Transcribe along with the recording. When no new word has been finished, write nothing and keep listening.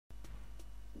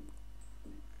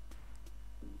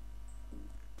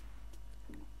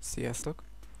Sziasztok!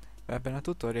 Ebben a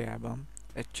tutoriálban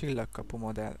egy csillagkapu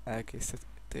modell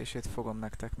elkészítését fogom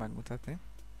nektek megmutatni.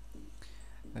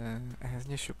 Ehhez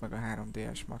nyissuk meg a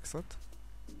 3ds Maxot.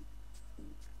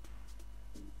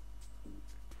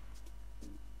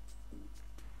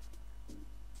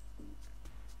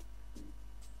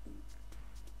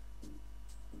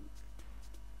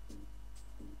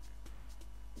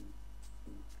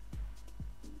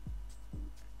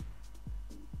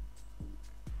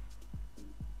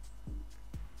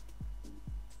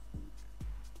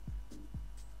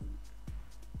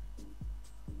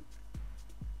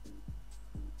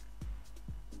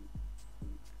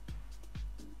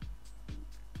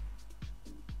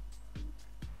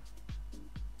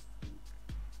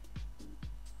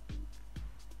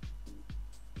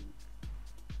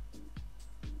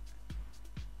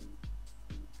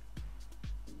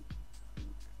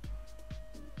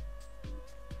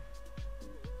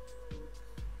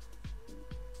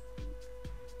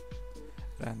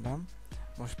 Rendben.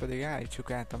 Most pedig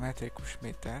állítsuk át a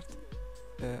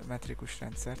metrikus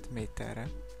rendszert méterre.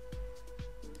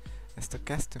 Ezt a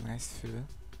Customize fül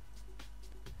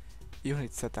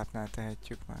Unit Setupnál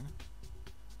tehetjük meg.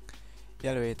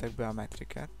 Jelöljétek be a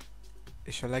metriket,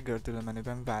 és a legördülő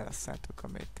menüben válasszátok a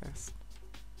métert.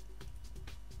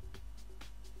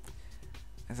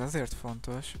 Ez azért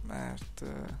fontos, mert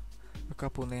a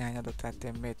kapu néhány adatát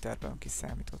én méterben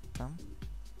kiszámítottam.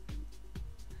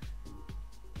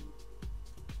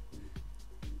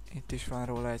 Itt is van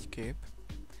róla egy kép.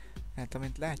 Hát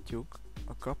amint látjuk,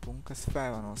 a kapunk az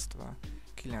fel van osztva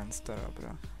 9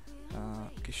 darabra a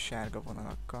kis sárga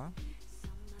vonalakkal.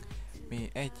 Mi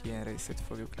egy ilyen részét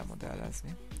fogjuk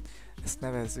lemodellezni. Ezt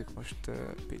nevezzük most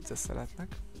pizza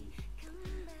szeletnek.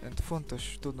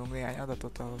 Fontos tudnunk néhány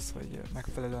adatot ahhoz, hogy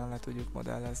megfelelően le tudjuk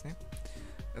modellezni.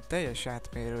 A teljes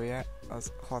átmérője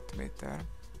az 6 méter.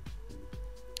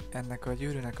 Ennek a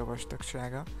gyűrűnek a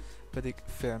vastagsága pedig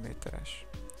fél méteres.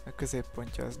 A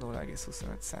középpontja az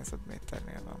 0,25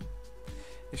 méternél van.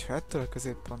 És ha ettől a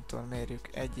középponttól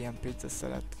mérjük egy ilyen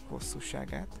pizzaszelet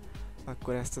hosszúságát,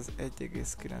 akkor ezt az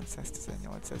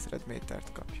 1,918 ezred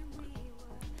métert kapjuk.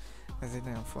 Ez egy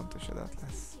nagyon fontos adat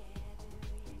lesz.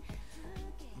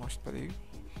 Most pedig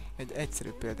egy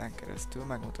egyszerű példán keresztül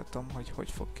megmutatom,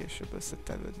 hogy fog később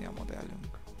összetevődni a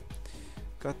modellünk.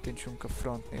 Kattintsunk a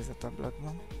front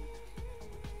nézetablakba.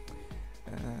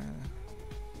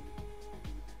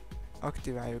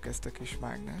 Aktiváljuk ezt a kis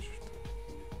mágnest,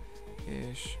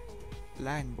 és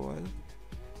lineból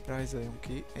rajzoljunk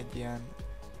ki egy ilyen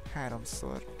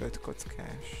 3x5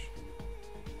 kockás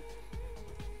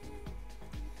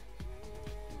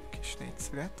kis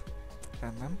négyszöget.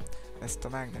 Rendben. Ezt a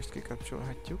mágnest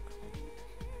kikapcsolhatjuk.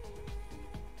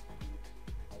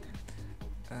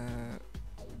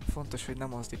 Fontos, hogy nem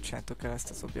mozdítsátok el ezt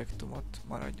az objektumot,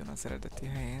 maradjon az eredeti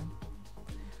helyén.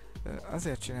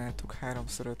 Azért csináltuk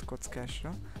 3x5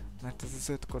 kockásra, mert ez az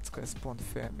 5 kocka ez pont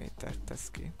fél métert tesz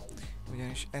ki.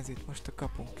 Ugyanis ez itt most a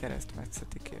kapunk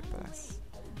keresztmetszeti képe lesz.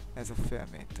 Ez a fél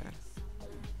méter.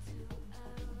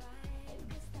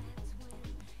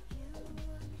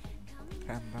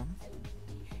 Rendben.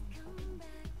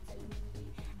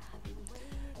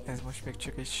 Ez most még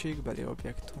csak egy síkbeli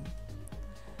objektum,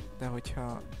 de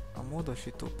hogyha a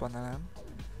módosító panelen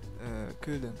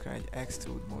küldünk rá egy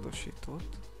extrude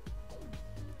módosítót,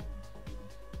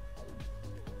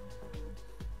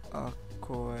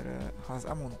 akkor ha az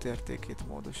amount értékét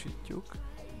módosítjuk,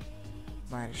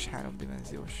 már is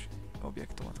 3-dimenziós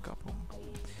objektumot kapunk.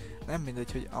 Nem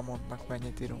mindegy, hogy amountnak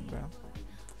mennyit írunk be.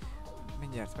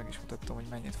 Mindjárt meg is mutatom, hogy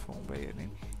mennyit fogunk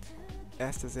beírni.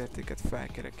 Ezt az értéket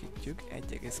felkerekítjük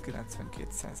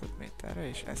 1,92 méterre,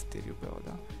 és ezt írjuk be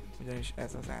oda, ugyanis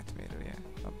ez az átmérője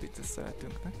a pizza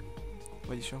szeletünknek,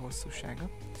 vagyis a hosszúsága.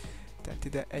 Tehát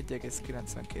ide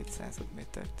 1,92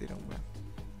 métert írunk be.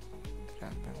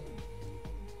 Rendben.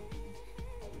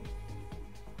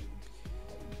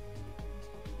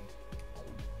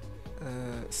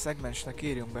 Szegmensnek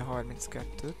írjunk be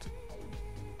 32-t.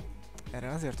 Erre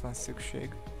azért van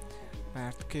szükség,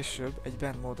 mert később egy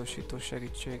band módosító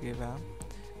segítségével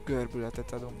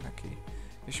görbületet adunk neki,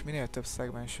 és minél több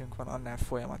szegmensünk van, annál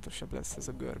folyamatosabb lesz ez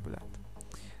a görbület.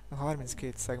 A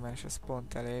 32 szegmens ez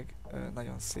pont elég,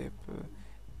 nagyon szép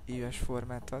íves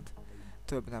formát ad,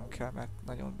 több nem kell, mert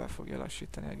nagyon be fogja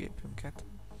lassítani a gépünket.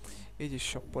 Így is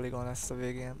sok poligon lesz a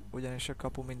végén, ugyanis a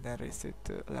kapu minden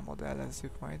részét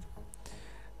lemodellezzük majd.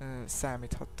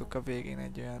 Számíthattuk a végén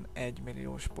egy olyan 1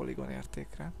 milliós poligon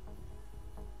értékre.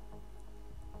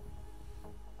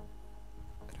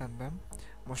 Rendben.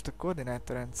 Most a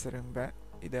koordinátorrendszerünkbe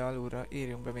ide alulra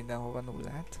írjunk be mindenhova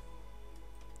nullát.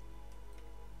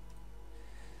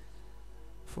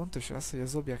 Fontos az, hogy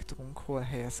az objektumunk hol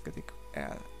helyezkedik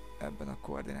el ebben a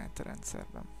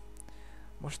koordinátorrendszerben.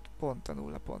 Most pont a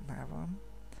nulla pontnál van,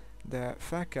 de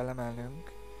fel kell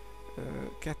emelnünk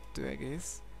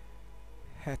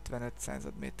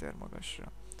 2,75 méter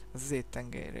magasra. A Z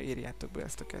tengelyre írjátok be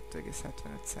ezt a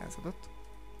 2,75-ot,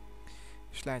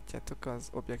 és látjátok, az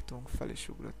objektumunk fel is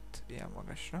ugrott ilyen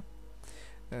magasra.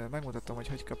 Megmutatom,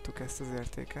 hogy kaptuk ezt az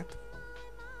értéket.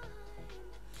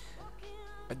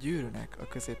 A gyűrűnek a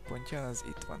középpontja az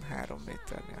itt van 3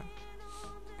 méternél.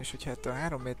 És hogyha ettől a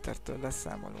 3 métertől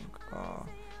leszámolunk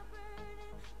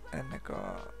ennek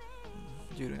a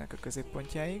gyűrűnek a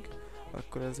középpontjáig,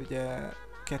 akkor az ugye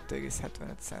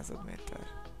 2,75 méter.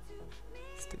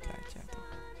 Ezt itt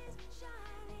látjátok.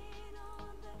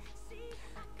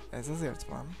 Ez azért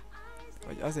van,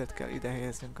 hogy azért kell ide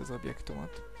helyeznünk az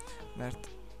objektumot, mert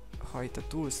ha itt a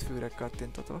Tools fűre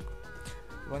kattintotok,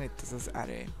 van itt ez az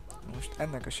array. Most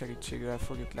ennek a segítségével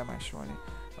fogjuk lemásolni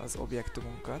az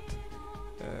objektumunkat,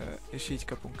 és így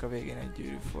kapunk a végén egy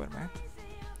gyűrűformát.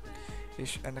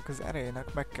 És ennek az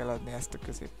arraynak meg kell adni ezt a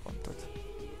középpontot.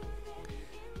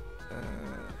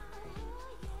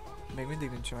 Még mindig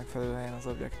nincs megfelelő helyen az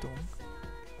objektumunk.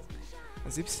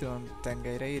 Az Y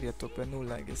tengelyre írjatok be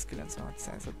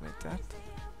 0,96 métert.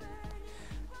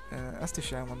 Azt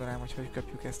is elmondanám, hogy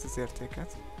kapjuk ezt az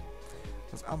értéket.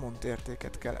 Az amount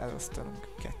értéket kell elosztanunk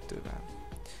 2-vel.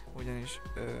 Ugyanis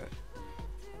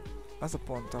az a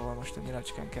pont, ahol most a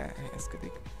nyilacskánk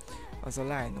elhelyezkedik, az a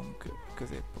line-unk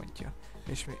középpontja.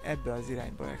 És mi ebbe az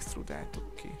irányba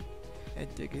extrudáltuk ki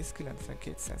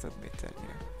 1,92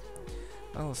 méternyire.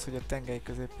 Ahhoz, hogy a tengely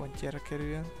középpontjára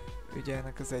kerüljön, ugye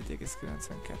ennek az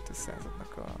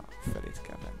 1,92-nak a felét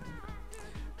kell vennünk.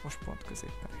 Most pont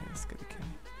középen helyezkedik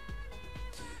el.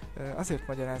 Azért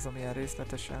magyarázom ilyen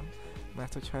részletesen,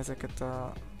 mert hogyha ezeket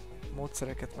a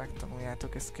módszereket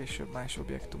megtanuljátok, ezt később más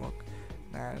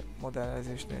objektumoknál,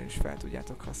 modellezésnél is fel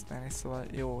tudjátok használni, szóval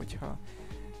jó, hogyha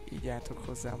így álltok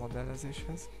hozzá a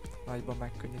modellezéshez, nagyban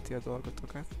megkönnyíti a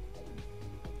dolgotokat.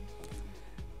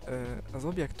 Az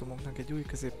objektumunknak egy új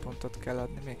középpontot kell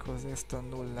adni, méghozzá ezt a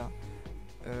nulla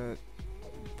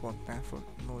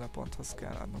ponthoz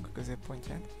kell adnunk a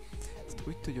középpontját. Ezt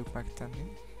úgy tudjuk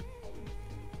megtenni,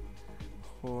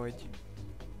 hogy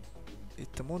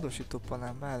itt a módosító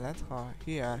panel mellett, ha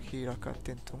hierarchy-ra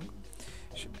kattintunk,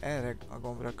 és erre a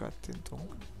gombra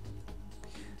kattintunk,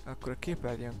 akkor a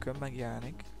képernyőnkön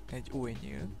megjelenik egy új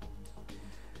nyíl.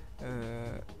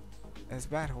 Ezt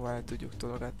bárhova el tudjuk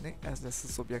tologatni, ez lesz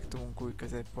az objektumunk új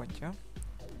középpontja.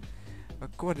 A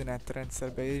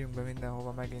koordinátorrendszerbe írjunk be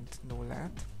mindenhova megint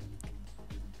nullát,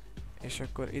 és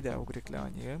akkor ide ugrik le a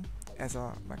nyíl, ez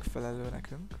a megfelelő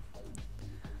nekünk.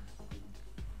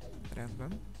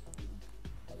 Rendben.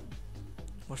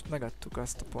 Most megadtuk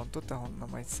azt a pontot, ahonnan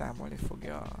majd számolni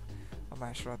fogja a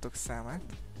másolatok számát,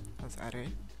 az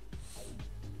array.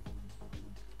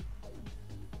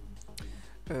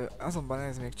 Azonban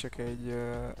ez még csak egy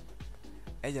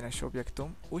egyenes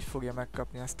objektum, úgy fogja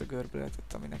megkapni azt a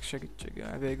görbületet, aminek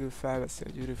segítségével végül felveszi a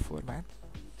gyűrűformát,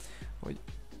 hogy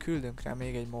küldünk rá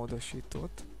még egy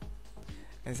módosítót,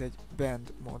 ez egy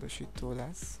bend módosító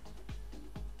lesz,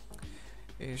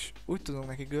 és úgy tudunk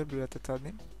neki görbületet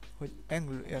adni, hogy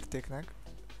angle értéknek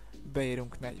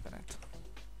beírunk 40-et.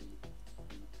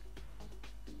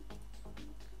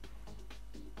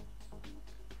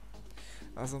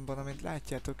 Azonban, amint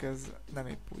látjátok, ez nem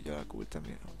épp úgy alakult,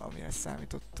 amire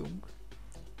számítottunk.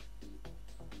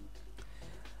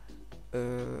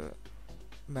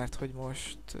 Mert hogy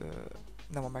most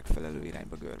nem a megfelelő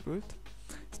irányba görbült.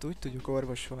 Ezt úgy tudjuk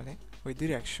orvosolni, hogy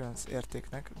directions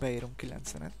értéknek beírunk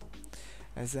 90-et.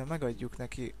 Ezzel megadjuk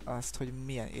neki azt, hogy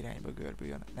milyen irányba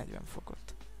görbüljön 40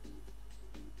 fokot.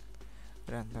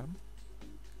 Rendben.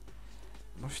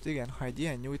 Most igen, ha egy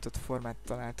ilyen nyújtott formát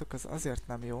találtok, az azért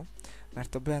nem jó,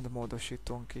 mert a bend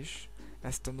módosítónk is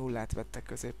ezt a nullát vette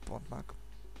középpontnak,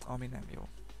 ami nem jó.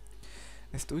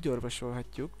 Ezt úgy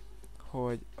orvosolhatjuk,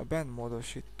 hogy a bend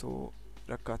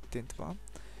módosítóra kattintva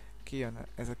kijön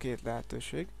ez a két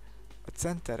lehetőség, a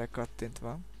centerre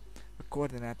kattintva a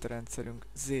koordinátorrendszerünk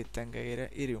Z tengelyére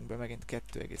írjunk be megint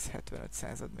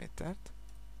 2,75 métert,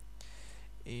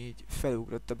 így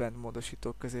felugrott a bend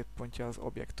módosító középpontja az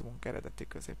objektumunk eredeti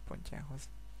középpontjához.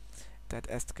 Tehát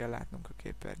ezt kell látnunk a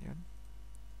képernyőn.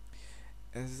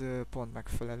 Ez pont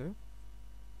megfelelő.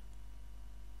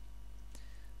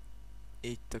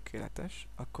 Így tökéletes.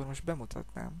 Akkor most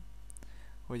bemutatnám,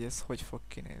 hogy ez hogy fog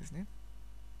kinézni.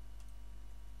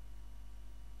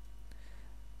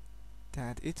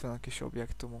 Tehát itt van a kis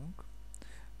objektumunk,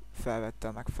 felvette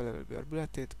a megfelelő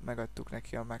görbületét, megadtuk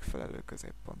neki a megfelelő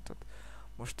középpontot.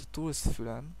 Most a Tools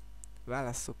fülön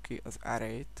válasszuk ki az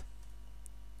array-t,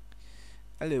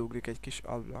 előugrik egy kis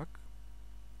ablak.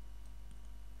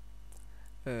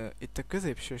 Itt a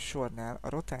középső sornál a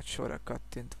rotált sorra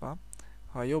kattintva,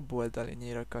 ha a jobb oldali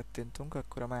nyílra kattintunk,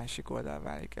 akkor a másik oldal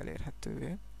válik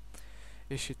elérhetővé.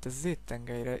 És itt a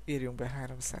z-tengelyre írjunk be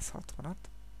 360-at.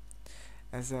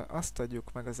 Ezzel azt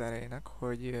adjuk meg az array-nak,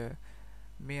 hogy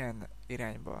milyen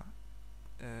irányba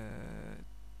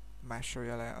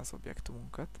másolja le az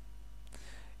objektumunkat.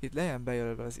 Itt legyen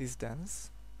bejelölve az isDance.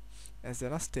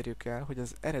 Ezzel azt érjük el, hogy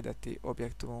az eredeti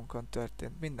objektumunkon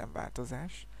történt minden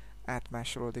változás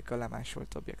átmásolódik a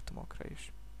lemásolt objektumokra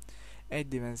is. Egy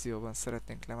dimenzióban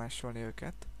szeretnénk lemásolni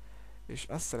őket, és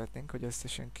azt szeretnénk, hogy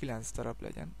összesen 9 darab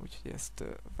legyen, úgyhogy ezt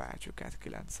váltsuk át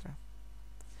 9-re.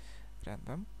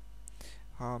 Rendben.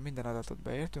 Ha minden adatot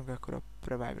beértünk, akkor a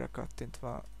Revive-ra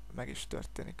kattintva meg is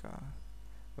történik a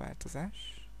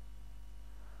változás.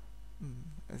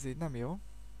 Ez így nem jó.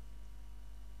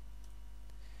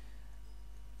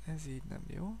 Ez így nem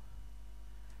jó.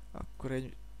 Akkor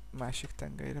egy másik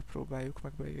tengelyre próbáljuk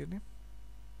meg beírni.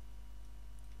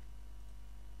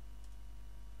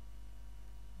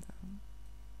 Nem.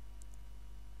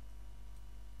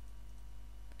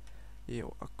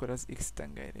 Jó, akkor az X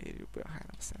tengelyre írjuk be a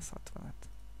 360-at.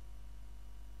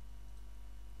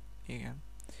 Igen.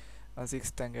 Az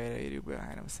X tengelyre írjuk be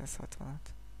a 360-at.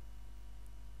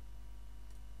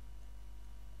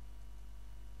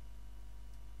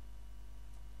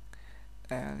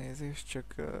 Elnézést,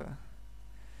 csak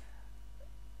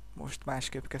most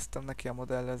másképp kezdtem neki a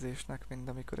modellezésnek, mint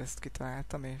amikor ezt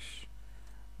kitaláltam, és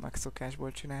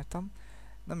megszokásból csináltam.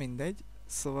 Na mindegy,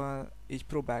 szóval így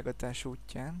próbálgatás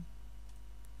útján,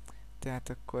 tehát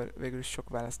akkor végül is sok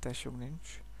választásunk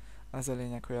nincs. Az a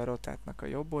lényeg, hogy a rotátnak a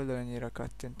jobb oldalanyira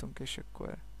kattintunk, és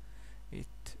akkor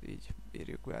itt így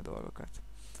írjuk be a dolgokat.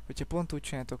 Hogyha pont úgy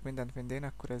csináltok mindent, mint én,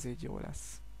 akkor ez így jó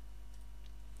lesz.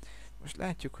 Most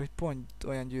látjuk, hogy pont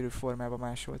olyan gyűrű formában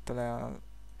másolta le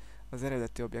az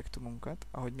eredeti objektumunkat,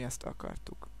 ahogy mi azt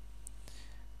akartuk.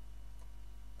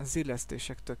 Az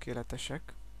illesztések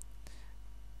tökéletesek,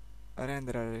 a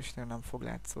renderelésnél nem fog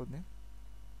látszódni,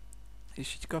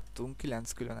 és így kaptunk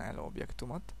 9 különálló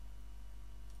objektumot,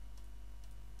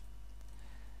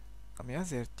 ami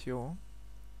azért jó,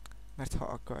 mert ha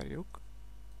akarjuk,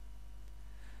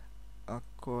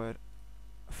 akkor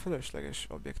a fölösleges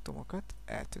objektumokat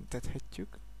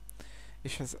eltüntethetjük,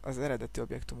 és az eredeti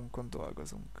objektumunkon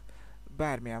dolgozunk.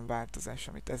 Bármilyen változás,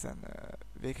 amit ezen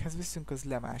véghez viszünk, az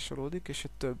lemásolódik, és a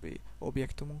többi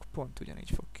objektumunk pont ugyanígy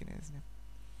fog kinézni.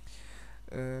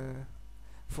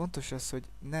 Fontos az, hogy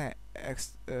ne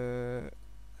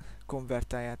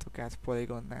konvertáljátok át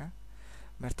poligonnál,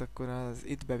 mert akkor az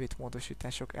itt bevitt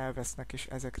módosítások elvesznek, és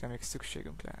ezekre még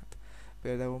szükségünk lehet.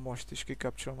 Például most is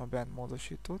kikapcsolom a bend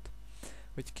módosítót,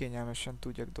 hogy kényelmesen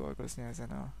tudjak dolgozni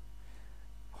ezen a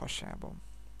hasában.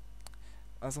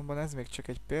 Azonban ez még csak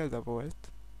egy példa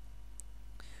volt.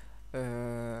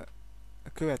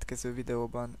 A következő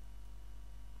videóban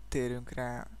térünk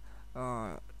rá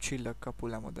a csillagkapu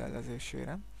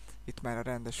lemodellezésére. Itt már a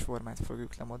rendes formát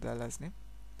fogjuk lemodellezni.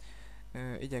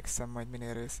 Igyekszem majd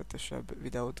minél részletesebb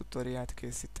videótutoriált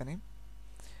készíteni.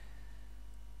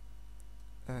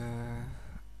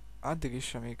 Addig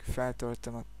is, amíg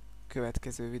feltöltöm a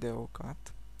következő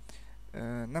videókat,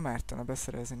 nem ártana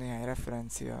beszerezni néhány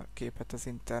referencia képet az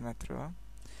internetről,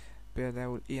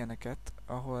 például ilyeneket,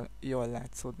 ahol jól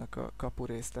látszódnak a kapu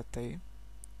részletei.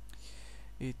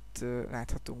 Itt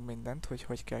láthatunk mindent, hogy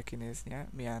hogy kell kinéznie,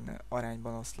 milyen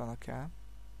arányban oszlanak el,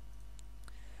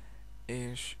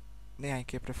 és néhány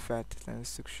képre feltétlenül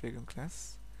szükségünk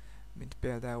lesz, mint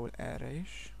például erre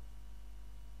is.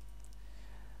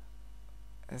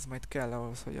 Ez majd kell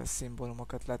ahhoz, hogy a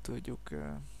szimbólumokat le tudjuk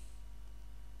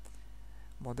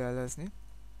modellezni.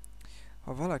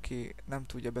 Ha valaki nem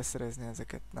tudja beszerezni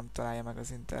ezeket, nem találja meg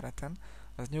az interneten,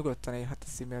 az nyugodtan írhat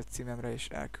az e-mail címemre, és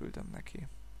elküldöm neki.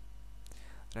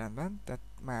 Rendben, tehát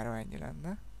mára ennyi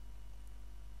lenne.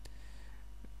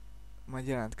 Majd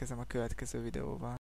jelentkezem a következő videóval.